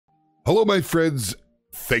Hello, my friends.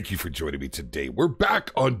 Thank you for joining me today. We're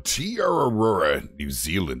back on Aurora, New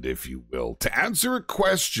Zealand, if you will, to answer a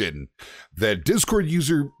question that Discord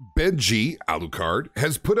user Benji Alucard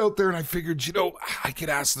has put out there, and I figured, I could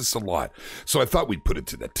ask this a lot, so I thought we'd put it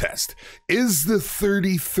to the test. Is the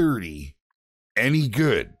 3030 any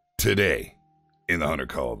good today in the Hunter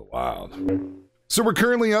Call of the Wild? So we're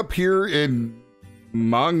currently up here in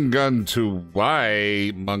Mangatuwai.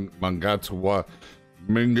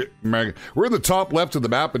 We're in the top left of the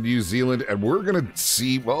map of New Zealand, and we're going to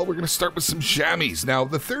see, we're going to start with some chamois. Now,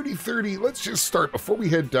 the 3030, let's just start. Before we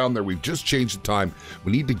head down there, we've just changed the time.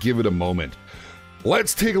 We need to give it a moment.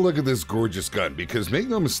 Let's take a look at this gorgeous gun, because make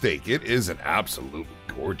no mistake, it is an absolutely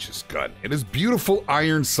gorgeous gun. It has beautiful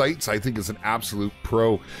iron sights. I think it's an absolute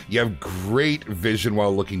pro. You have great vision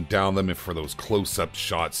while looking down them and for those close-up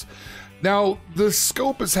shots. Now, the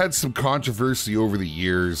scope has had some controversy over the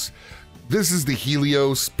years. This is the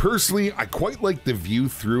Helios. Personally, I quite like the view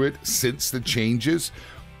through it since the changes.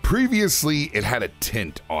 Previously, it had a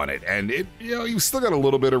tint on it, and you've still got a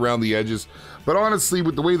little bit around the edges, but honestly,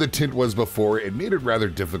 with the way the tint was before, it made it rather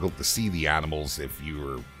difficult to see the animals if you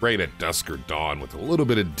were right at dusk or dawn with a little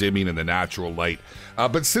bit of dimming in the natural light.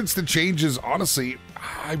 But since the changes, honestly,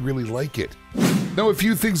 I really like it. Now, a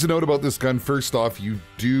few things to note about this gun. First off, you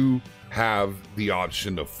do have the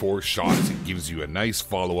option of 4 shots. It gives you a nice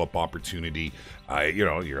follow-up opportunity.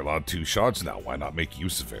 You're allowed 2 shots now. Why not make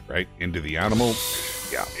use of it, right? Into the animal.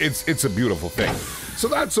 Yeah, it's a beautiful thing. So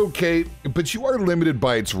that's okay, but you are limited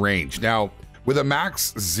by its range. Now, with a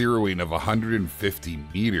max zeroing of 150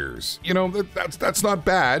 meters, that's not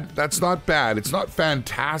bad. That's not bad. It's not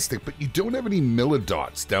fantastic, but you don't have any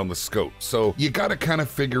millidots down the scope. So you got to kind of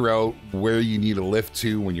figure out where you need to lift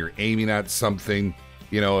to when you're aiming at something,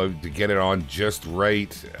 to get it on just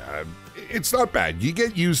right. It's not bad. You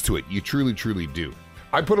get used to it. You truly, truly do.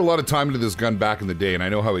 I put a lot of time into this gun back in the day, and I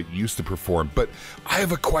know how it used to perform, but I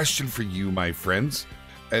have a question for you, my friends,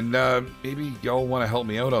 and maybe y'all want to help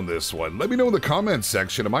me out on this one. Let me know in the comments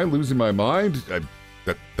section. Am I losing my mind?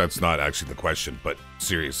 That's not actually the question, but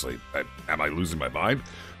seriously, am I losing my mind?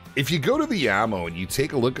 If you go to the ammo and you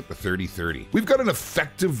take a look at the 3030, we've got an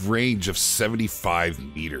effective range of 75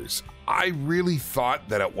 meters. I really thought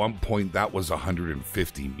that at one point that was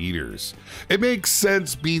 150 meters. It makes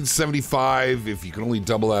sense being 75 if you can only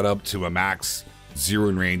double that up to a max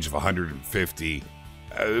zeroing range of 150.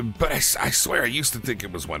 But I swear I used to think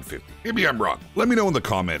it was 150. Maybe I'm wrong. Let me know in the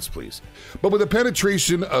comments, please. But with a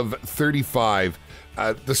penetration of 35,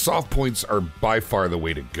 the soft points are by far the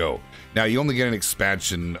way to go. Now, you only get an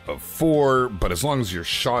expansion of 4, but as long as your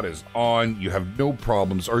shot is on, you have no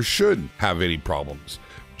problems, or shouldn't have any problems,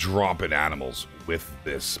 dropping animals with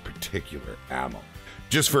this particular ammo.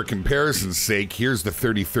 Just for comparison's sake, here's the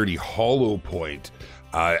 3030 hollow point.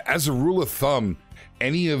 As a rule of thumb,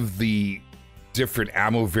 any of the different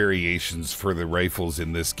ammo variations for the rifles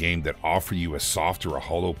in this game that offer you a soft or a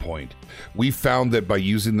hollow point, we found that by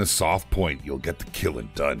using the soft point, you'll get the killing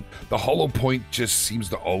done. The hollow point just seems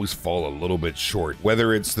to always fall a little bit short,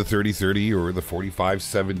 whether it's the 3030 or the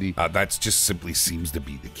 4570. That just simply seems to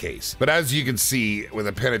be the case. But as you can see, with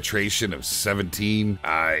a penetration of 17,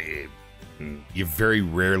 you very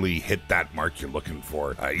rarely hit that mark you're looking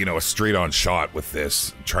for. A straight on shot with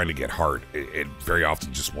this, trying to get hard, it very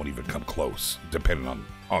often just won't even come close, depending on,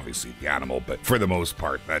 obviously, the animal, but for the most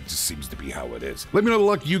part, that just seems to be how it is. Let me know the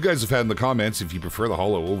luck you guys have had in the comments if you prefer the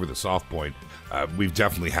hollow over the soft point. We've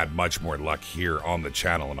definitely had much more luck here on the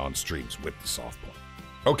channel and on streams with the soft point.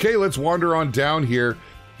 Okay, let's wander on down here.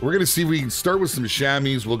 We're gonna see if we can start with some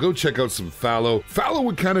chamois. We'll go check out some fallow. Fallow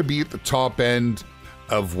would kind of be at the top end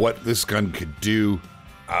of what this gun could do.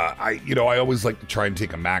 I always like to try and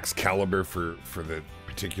take a max caliber for the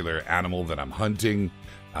particular animal that I'm hunting,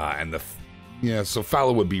 so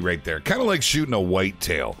fallow would be right there. Kind of like shooting a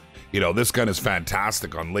whitetail. This gun is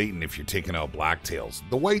fantastic on Leighton if you're taking out blacktails.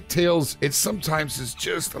 The whitetails, it sometimes is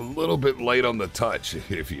just a little bit light on the touch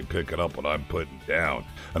if you pick it up what I'm putting down.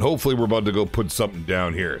 And hopefully we're about to go put something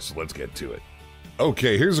down here, so let's get to it.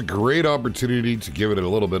 Okay, here's a great opportunity to give it a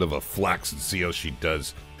little bit of a flex and see how she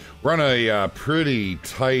does. We're on a pretty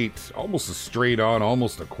tight, almost a straight on,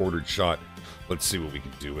 almost a quartered shot. Let's see what we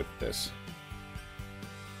can do with this.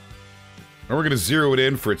 And we're going to zero it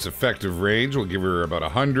in for its effective range. We'll give her about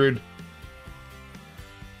 100.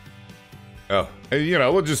 Oh,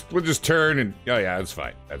 and, we'll just turn and, oh yeah, that's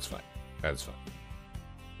fine. That's fine. That's fine.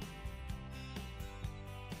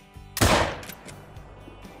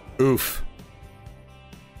 Oof.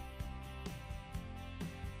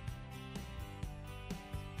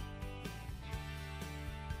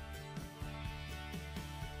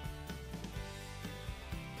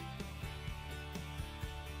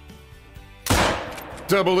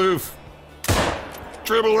 Double oof.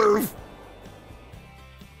 Triple oof.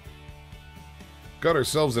 Got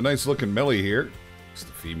ourselves a nice looking Melly here. It's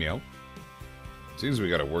the female. Seems we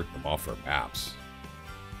gotta work them off our maps.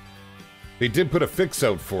 They did put a fix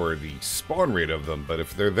out for the spawn rate of them, but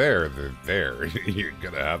if they're there, they're there. You're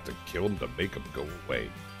gonna have to kill them to make them go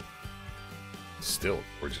away. Still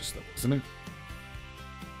gorgeous though, isn't it?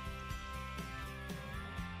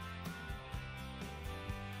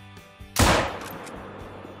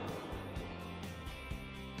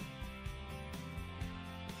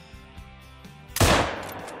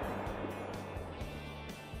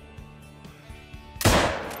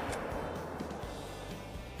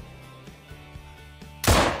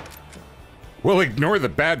 Well, ignore the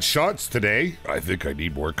bad shots today. I think I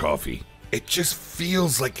need more coffee. It just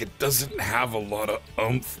feels like it doesn't have a lot of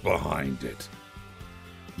oomph behind it.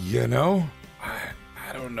 You know?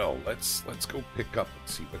 I don't know. Let's go pick up and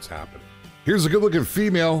see what's happening. Here's a good looking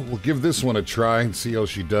female. We'll give this one a try and see how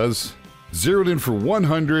she does. Zeroed in for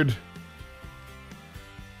 100.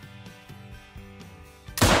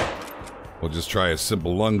 We'll just try a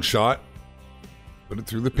simple lung shot. Put it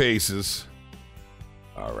through the paces.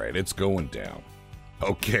 All right, it's going down.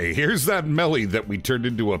 Okay, here's that Melly that we turned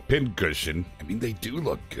into a pincushion. I mean, they do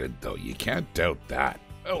look good, though. You can't doubt that.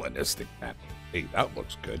 Melanistic, man. Hey, that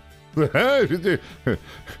looks good.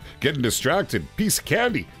 Getting distracted. Piece of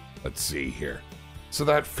candy. Let's see here. So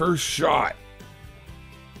that first shot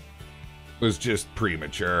was just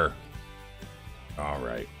premature. All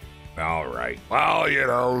right. All right. Well, you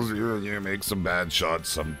know, you make some bad shots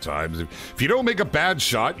sometimes. If you don't make a bad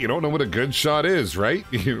shot, you don't know what a good shot is, right?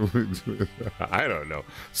 I don't know.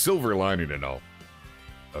 Silver lining and all.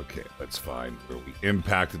 Okay, that's fine. We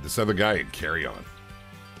impacted this other guy and carry on.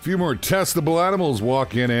 A few more testable animals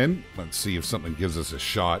walking in. Let's see if something gives us a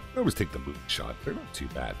shot. I always take the moving shot. They're not too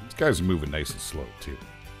bad. These guys are moving nice and slow, too.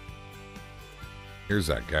 Here's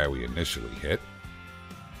that guy we initially hit.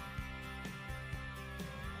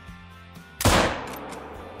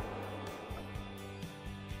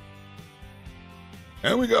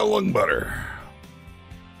 And we got lung butter.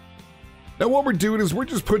 Now what we're doing is we're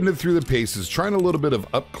just putting it through the paces, trying a little bit of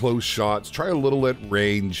up-close shots, try a little at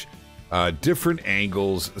range, different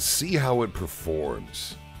angles, see how it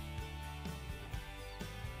performs.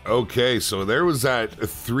 Okay, so there was that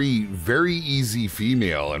 3 very easy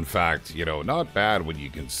female. In fact, you know, not bad when you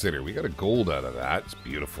consider. We got a gold out of that. It's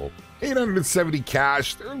beautiful. 870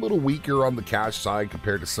 cash. They're a little weaker on the cash side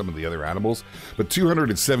compared to some of the other animals, but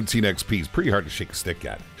 217 XP is pretty hard to shake a stick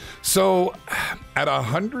at. So at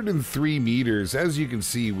 103 meters, as you can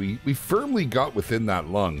see, we firmly got within that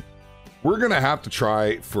lung. We're going to have to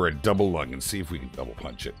try for a double lung and see if we can double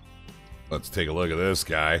punch it. Let's take a look at this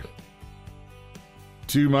guy.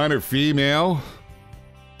 2 minor female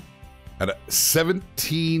at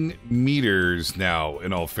 17 meters. Now,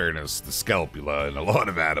 in all fairness, the scalpula in a lot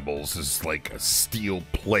of animals is like a steel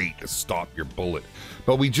plate to stop your bullet.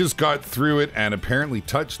 But we just got through it and apparently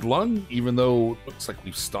touched lung, even though it looks like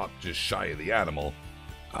we've stopped just shy of the animal.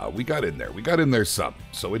 We got in there. We got in there some,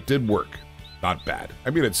 so it did work. Not bad. I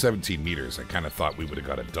mean, at 17 meters, I kind of thought we would have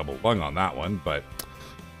got a double lung on that one, but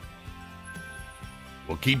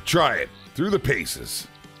we'll keep trying. Through the paces.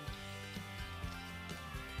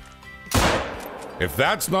 If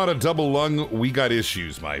that's not a double lung, we got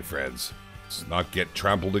issues, my friends. Let's not get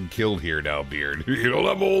trampled and killed here now, Beard. You don't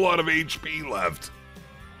have a whole lot of HP left.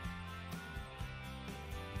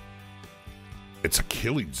 It's a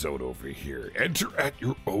killing zone over here. Enter at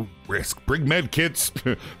your own risk. Bring med kits.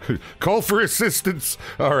 Call for assistance.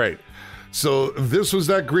 All right. So this was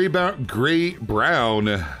that gray-brown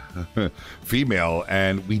female,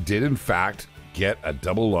 and we did, in fact, get a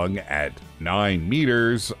double lung at 9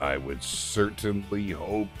 meters. I would certainly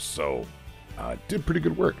hope so. Did pretty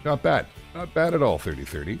good work. Not bad. Not bad at all,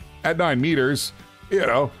 30-30. At 9 meters, you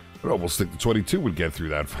know, I almost think the 22 would get through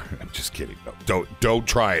that. I'm just kidding. No, don't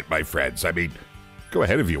try it, my friends. I mean, go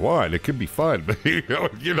ahead if you want. It could be fun, but you know,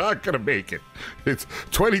 you're not going to make it. It's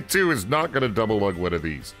 22 is not going to double lung one of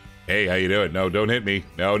these. Hey, how you doing? No, don't hit me.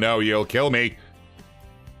 No, you'll kill me.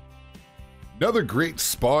 Another great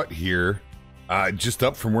spot here, just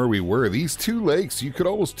up from where we were. These 2 lakes, you could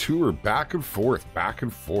almost tour back and forth, back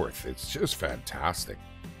and forth. It's just fantastic.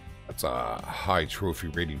 That's a high trophy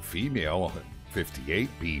rating female, 58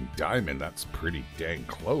 being diamond. That's pretty dang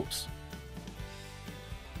close.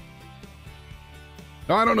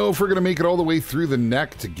 Now, I don't know if we're going to make it all the way through the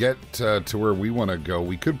neck to get to where we want to go.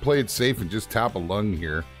 We could play it safe and just tap a lung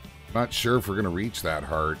here. Not sure if we're going to reach that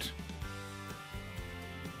heart.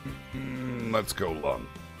 Let's go lung.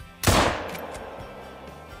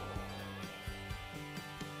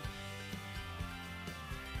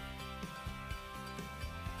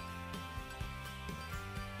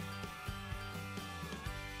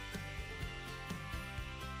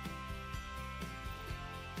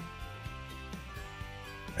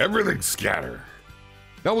 Everything scatter.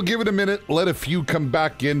 Now we'll give it a minute, let a few come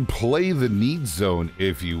back in, play the need zone,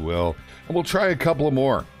 if you will, and we'll try a couple of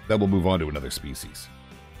more. Then we'll move on to another species.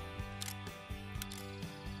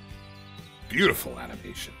 Beautiful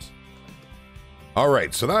animations. All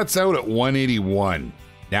right, so that's out at 181.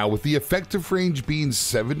 Now with the effective range being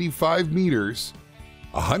 75 meters,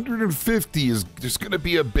 150 is just going to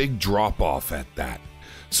be a big drop off at that.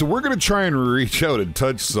 So we're going to try and reach out and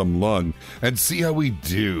touch some lung and see how we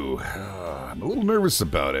do. I'm a little nervous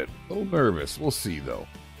about it. A little nervous. We'll see, though.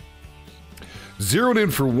 Zeroed in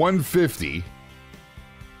for 150.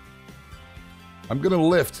 I'm going to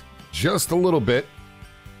lift just a little bit.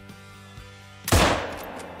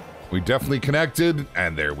 We definitely connected,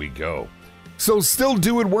 and there we go. So still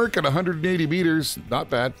doing work at 180 meters. Not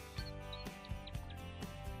bad.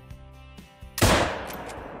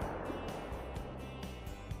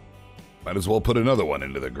 Might as well put another one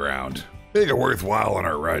into the ground. Make it worthwhile on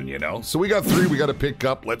our run, you know? So we got 3 we got to pick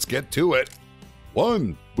up. Let's get to it.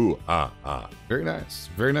 1. Ooh, Very nice.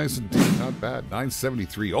 Very nice indeed. Not bad.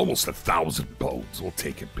 973. Almost 1,000 bones. We'll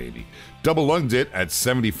take it, baby. Double lunged it at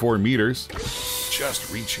 74 meters.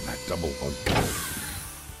 Just reaching that double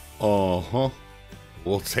lung.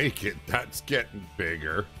 We'll take it. That's getting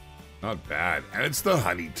bigger. Not bad. And it's the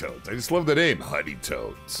honey toads. I just love the name, honey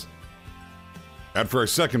toads. And for our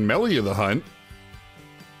second melee of the hunt,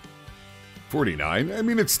 49. I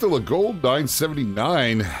mean, it's still a gold,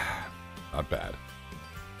 979. Not bad.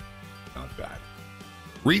 Not bad.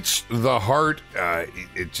 Reach the heart.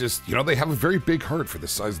 It just, you know, they have a very big heart for the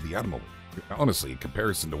size of the animal. Honestly, in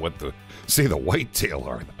comparison to what the whitetail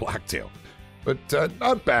are and the blacktail. But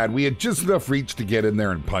not bad. We had just enough reach to get in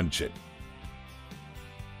there and punch it.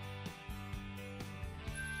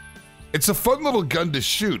 It's a fun little gun to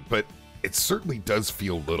shoot, but it certainly does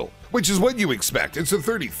feel little, which is what you expect. It's a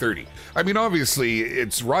 30-30. I mean, obviously,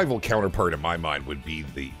 its rival counterpart in my mind would be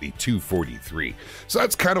the 243. So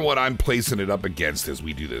that's kind of what I'm placing it up against as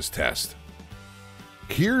we do this test.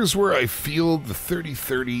 Here's where I feel the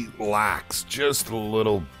 30-30 lacks just a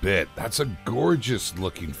little bit. That's a gorgeous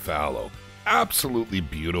looking fallow. Absolutely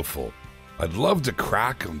beautiful. I'd love to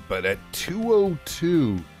crack him, but at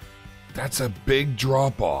 202, that's a big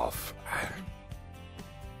drop off.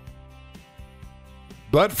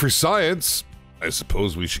 But for science, I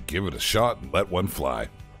suppose we should give it a shot and let one fly.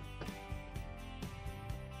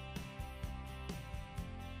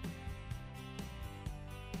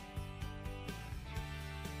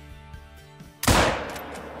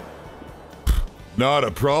 Not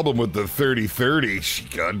a problem with the 30-30. She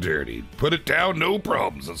got dirty. Put it down, no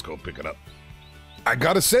problems. Let's go pick it up. I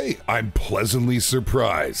gotta say, I'm pleasantly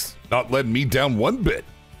surprised. Not letting me down one bit.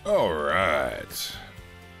 All right.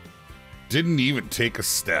 Didn't even take a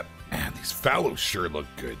step. Man, these fallows sure look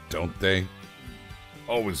good, don't they?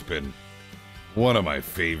 Always been one of my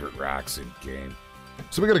favorite racks in game.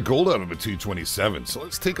 So we got a gold out of them at 227. So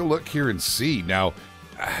let's take a look here and see. Now,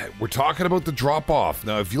 we're talking about the drop off.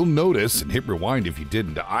 Now, if you'll notice, and hit rewind if you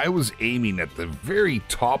didn't, I was aiming at the very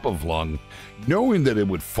top of lung, knowing that it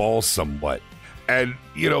would fall somewhat. And,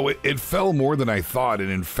 you know, it fell more than I thought. And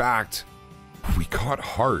in fact, we caught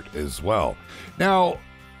heart as well. Now,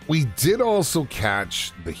 we did also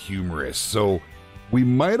catch the humerus, so we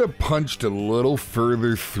might have punched a little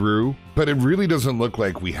further through, but it really doesn't look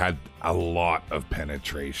like we had a lot of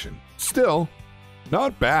penetration. Still,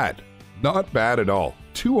 not bad. Not bad at all.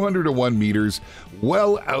 201 meters,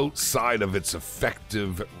 well outside of its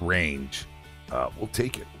effective range. We'll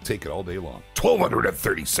take it. We'll take it all day long.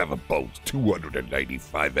 1,237 bones,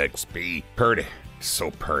 295 XP. Purdy. So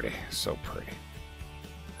pretty. So pretty.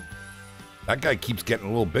 That guy keeps getting a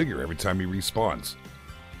little bigger every time he respawns.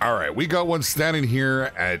 All right, we got one standing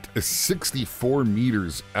here at 64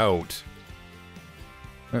 meters out.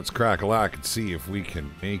 Let's crack a lack and see if we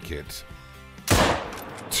can make it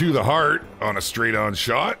to the heart on a straight-on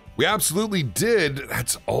shot. We absolutely did.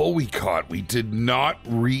 That's all we caught. We did not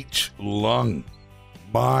reach lung.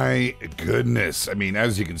 My goodness. I mean,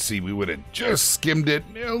 as you can see, we would have just skimmed it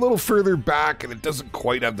a little further back, and it doesn't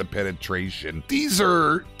quite have the penetration. These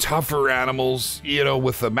are tougher animals, you know,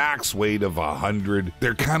 with a max weight of 100.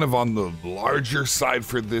 They're kind of on the larger side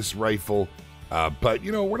for this rifle, but,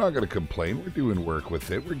 you know, we're not going to complain. We're doing work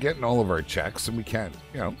with it. We're getting all of our checks, and we can't,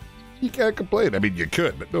 you know, you can't complain. I mean, you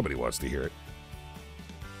could, but nobody wants to hear it.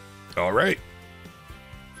 All right.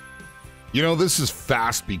 You know, this has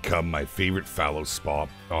fast become my favorite fallow spot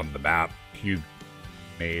on the map.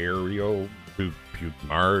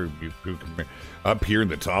 Up here in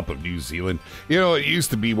the top of New Zealand. You know, it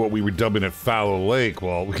used to be what we were dubbing it Fallow Lake.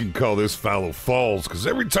 Well, we can call this Fallow Falls, because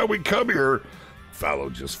every time we come here, fallow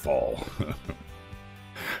just fall.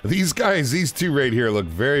 These guys, these two right here look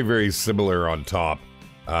very, very similar on top.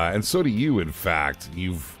 And so do you, in fact.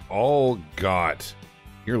 You've all got...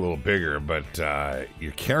 You're a little bigger, but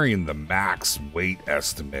you're carrying the max weight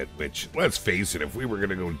estimate, which, let's face it, if we were going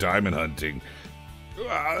to go diamond hunting,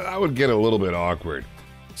 that would get a little bit awkward.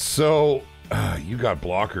 So, you got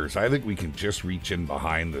blockers. I think we can just reach in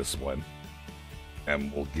behind this one,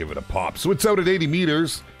 and we'll give it a pop. So it's out at 80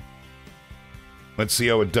 meters. Let's see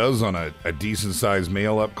how it does on a decent-sized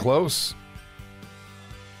male up close.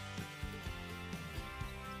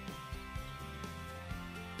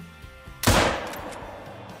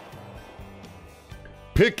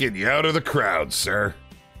 Picking you out of the crowd, sir.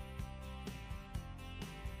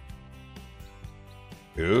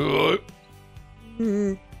 Dead.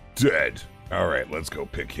 All right, let's go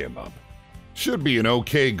pick him up. Should be an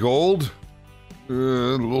okay gold. A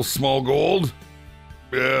little small gold.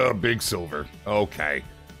 Big silver. Okay.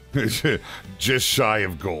 Just shy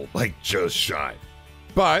of gold. Like, just shy.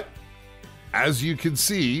 But, as you can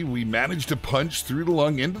see, we managed to punch through the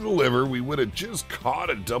lung into the liver. We would have just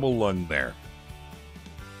caught a double lung there.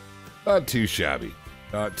 Not too shabby.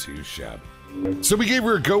 Not too shabby. So we gave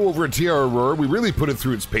her a go over at TR Aurora. We really put it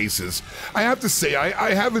through its paces. I have to say,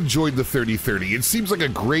 I have enjoyed the 3030. It seems like a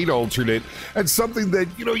great alternate and something that,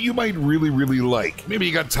 you know, you might really, really like. Maybe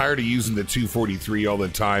you got tired of using the 243 all the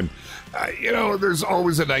time. You know, there's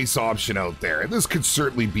always a nice option out there, and this could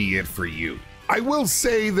certainly be it for you. I will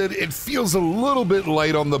say that it feels a little bit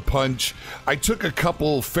light on the punch. I took a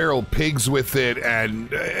couple feral pigs with it, and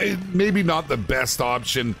maybe not the best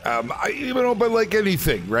option. But like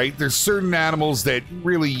anything, right? There's certain animals that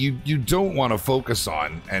really you don't want to focus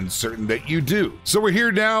on, and certain that you do. So we're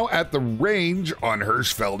here now at the range on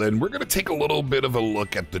Hirschfeld, and we're going to take a little bit of a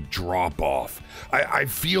look at the drop-off. I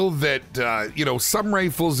feel that, you know, some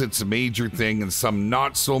rifles, it's a major thing, and some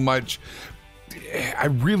not so much. I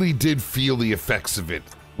really did feel the effects of it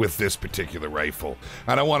with this particular rifle,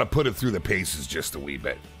 and I want to put it through the paces just a wee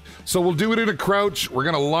bit. So we'll do it in a crouch. We're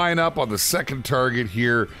going to line up on the second target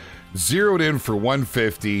here, zeroed in for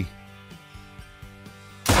 150.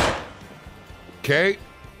 Okay.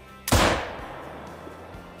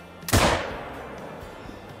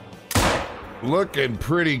 Looking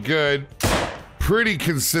pretty good. Pretty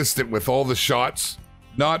consistent with all the shots.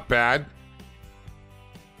 Not bad.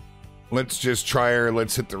 Let's just try her.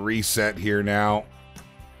 Let's hit the reset here now.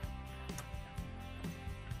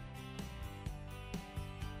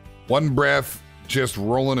 One breath, just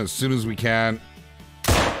rolling as soon as we can.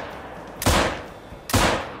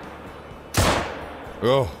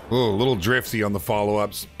 Oh, a little drifty on the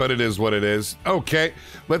follow-ups, but it is what it is. Okay,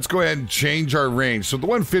 let's go ahead and change our range. So the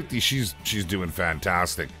 150, she's doing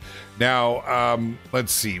fantastic. Now,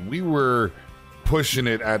 let's see. We were pushing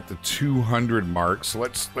it at the 200 mark, so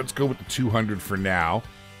let's go with the 200 for now.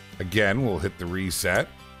 Again, we'll hit the reset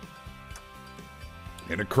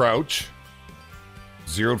in a crouch,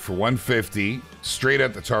 zeroed for 150, straight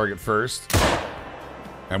at the target first,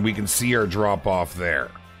 and we can see our drop off there.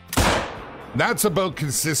 That's about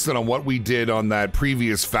consistent on what we did on that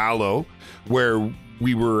previous fallow, where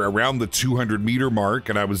we were around the 200 meter mark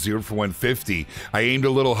and I was zeroed for 150. I aimed a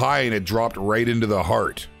little high and it dropped right into the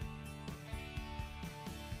heart.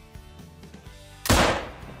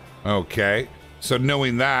 Okay, so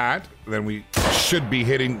knowing that, then we should be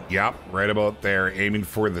hitting, yep, right about there, aiming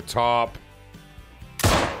for the top.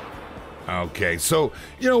 Okay, so,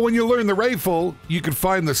 you know, when you learn the rifle, you can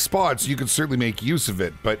find the spots, you can certainly make use of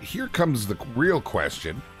it, but here comes the real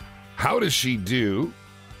question. How does she do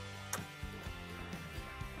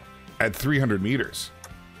at 300 meters?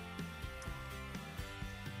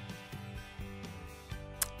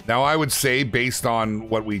 Now, I would say, based on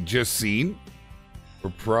what we just seen,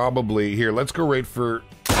 we're probably here. Let's go right for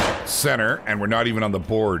center, and we're not even on the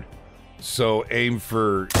board. So aim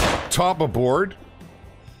for top of board.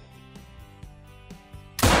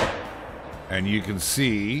 And you can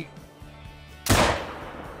see,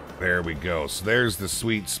 there we go. So there's the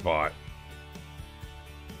sweet spot.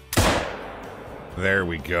 There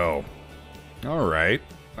we go. All right.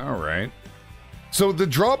 All right. So the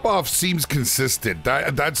drop-off seems consistent.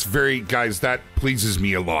 That's very, guys, that pleases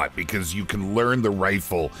me a lot because you can learn the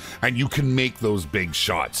rifle and you can make those big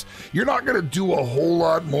shots. You're not going to do a whole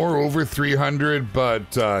lot more over 300,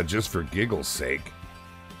 but just for giggle's sake.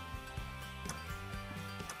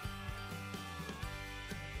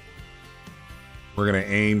 We're going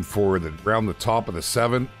to aim for around the top of the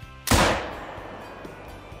 7.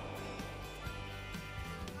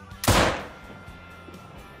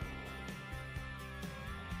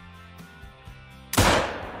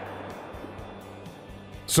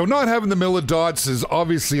 So not having the millidots is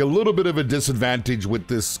obviously a little bit of a disadvantage with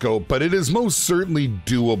this scope, but it is most certainly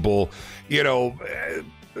doable. You know,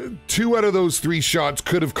 2 out of those 3 shots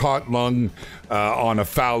could have caught lung on a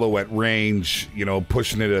fallow at range, you know,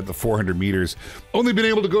 pushing it at the 400 meters. Only been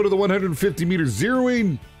able to go to the 150 meters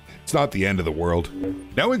zeroing. It's not the end of the world.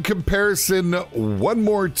 Now in comparison, one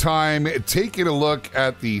more time, taking a look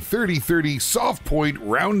at the 30-30 soft point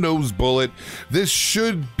round nose bullet. This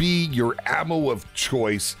should be your ammo of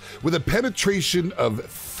choice with a penetration of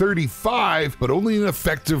 35, but only an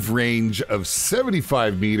effective range of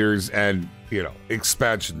 75 meters and, you know,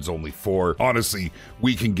 expansion's only 4. Honestly,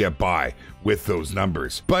 we can get by with those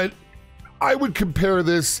numbers. But I would compare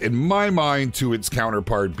this, in my mind, to its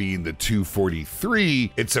counterpart being the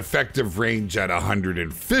 243. Its effective range at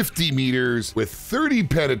 150 meters with 30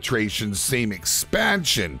 penetration, same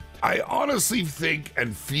expansion. I honestly think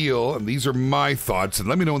and feel, and these are my thoughts, and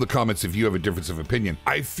let me know in the comments if you have a difference of opinion.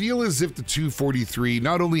 I feel as if the 243,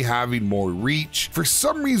 not only having more reach, for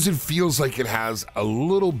some reason feels like it has a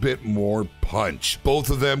little bit more punch.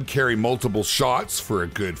 Both of them carry multiple shots for a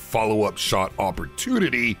good follow-up shot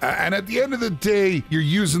opportunity, and at the end of the day, you're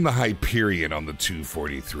using the Hyperion on the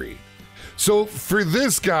 243. So for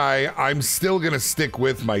this guy, I'm still gonna stick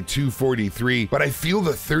with my 243, but I feel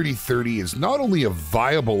the 30-30 is not only a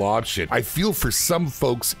viable option, I feel for some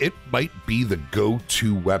folks it might be the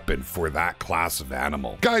go-to weapon for that class of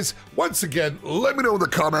animal. Guys, once again, let me know in the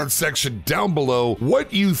comments section down below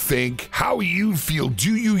what you think, how you feel.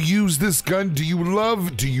 Do you use this gun? Do you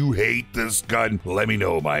love, do you hate this gun? Let me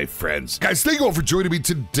know, my friends. Guys, thank you all for joining me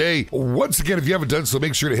today. Once again, if you haven't done so,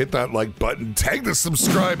 make sure to hit that like button, tag the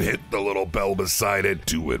subscribe, hit the little bell beside it.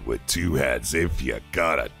 Do it with 2 hands if you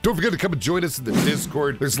got it. Don't forget to come and join us in the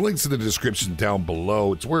Discord. There's links in the description down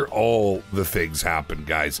below. It's where all the things happen,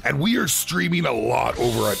 guys. And we are streaming a lot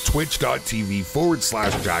over at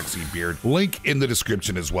twitch.tv/JacksyBeard. Link in the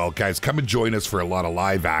description as well, guys. Come and join us for a lot of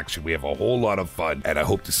live action. We have a whole lot of fun, and I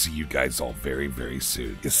hope to see you guys all very, very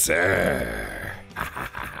soon. Yes, sir.